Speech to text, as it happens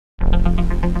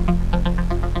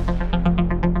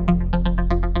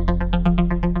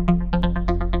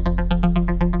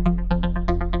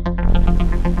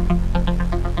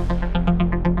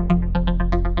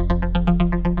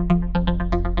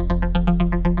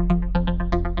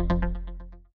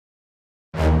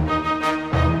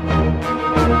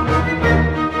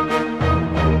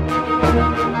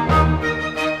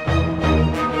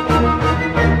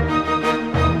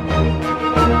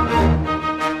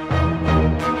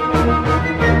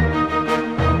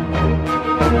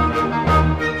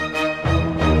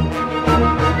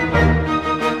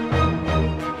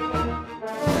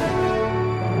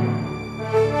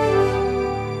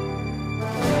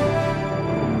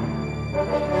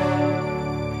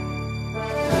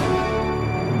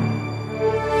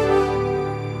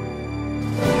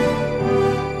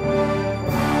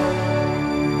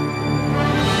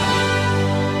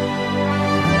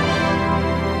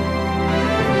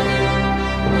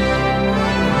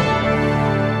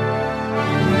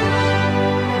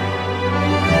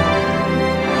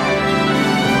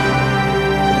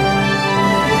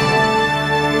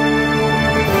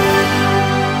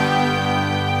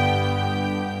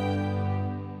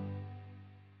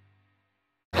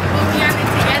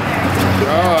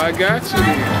I got you.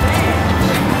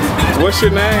 What's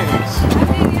your names?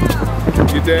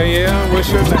 You Danielle?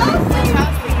 What's your name?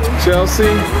 Chelsea.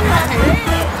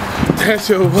 That's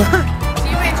your what?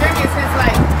 You've been drinking since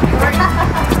like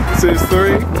 3. Since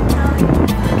 3?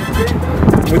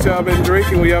 What y'all been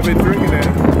drinking? Where y'all been drinking at?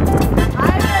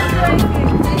 I've been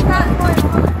drinking. She's not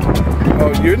 21.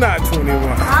 Oh, you're not 21.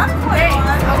 I'm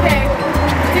 21. Okay.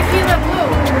 Tequila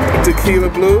Blue. Tequila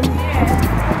Blue? Yeah.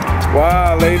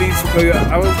 Wow, ladies.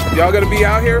 Y'all gonna be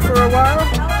out here for a while?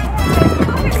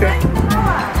 Okay.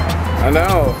 I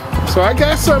know. So I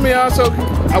got some of y'all, so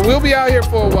I will be out here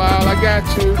for a while. I got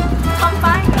you. Come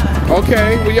find us.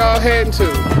 Okay, where y'all heading to?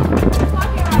 Let's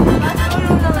go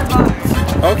to another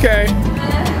bar. Okay.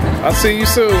 I'll see you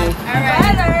soon. Alright.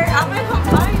 I'm gonna come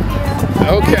find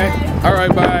you. Okay. All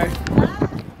right, bye.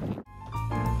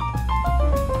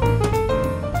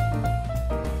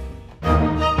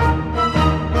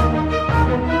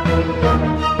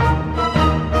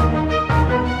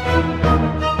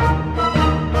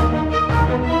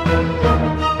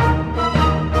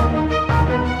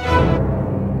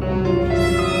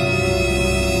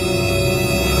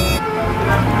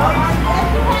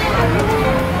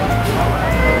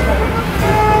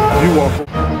 You welcome.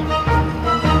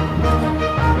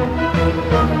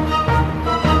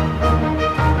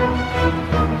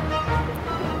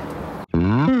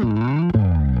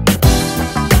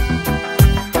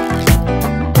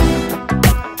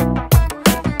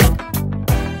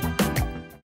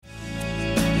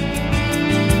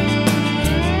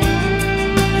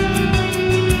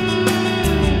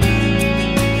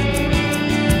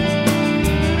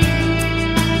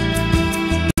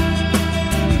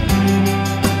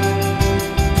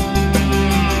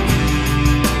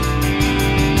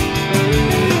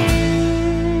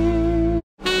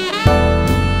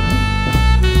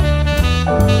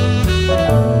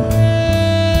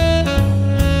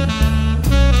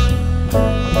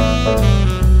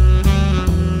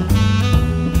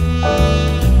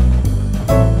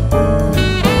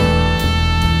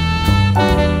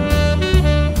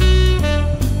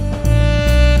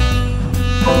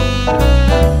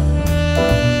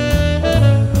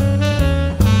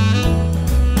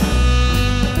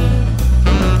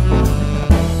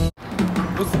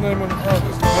 What's the name of the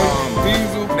artist?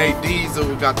 Diesel? Nate Diesel.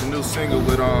 We got the new single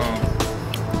with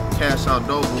Cash Out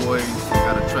Doughboys.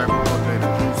 Got a track with OJ the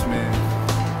Juice Man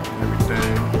and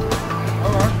everything.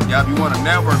 Alright. Yeah, if you want to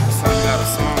network with something, got a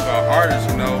song about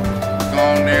artists, you know, go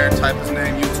on there, type his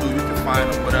name, YouTube, you can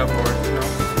find him, whatever, or, you know,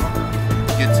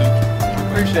 get to.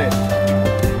 Appreciate it.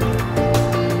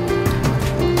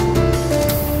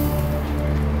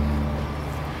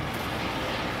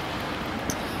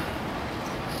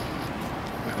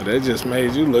 That just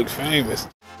made you look famous.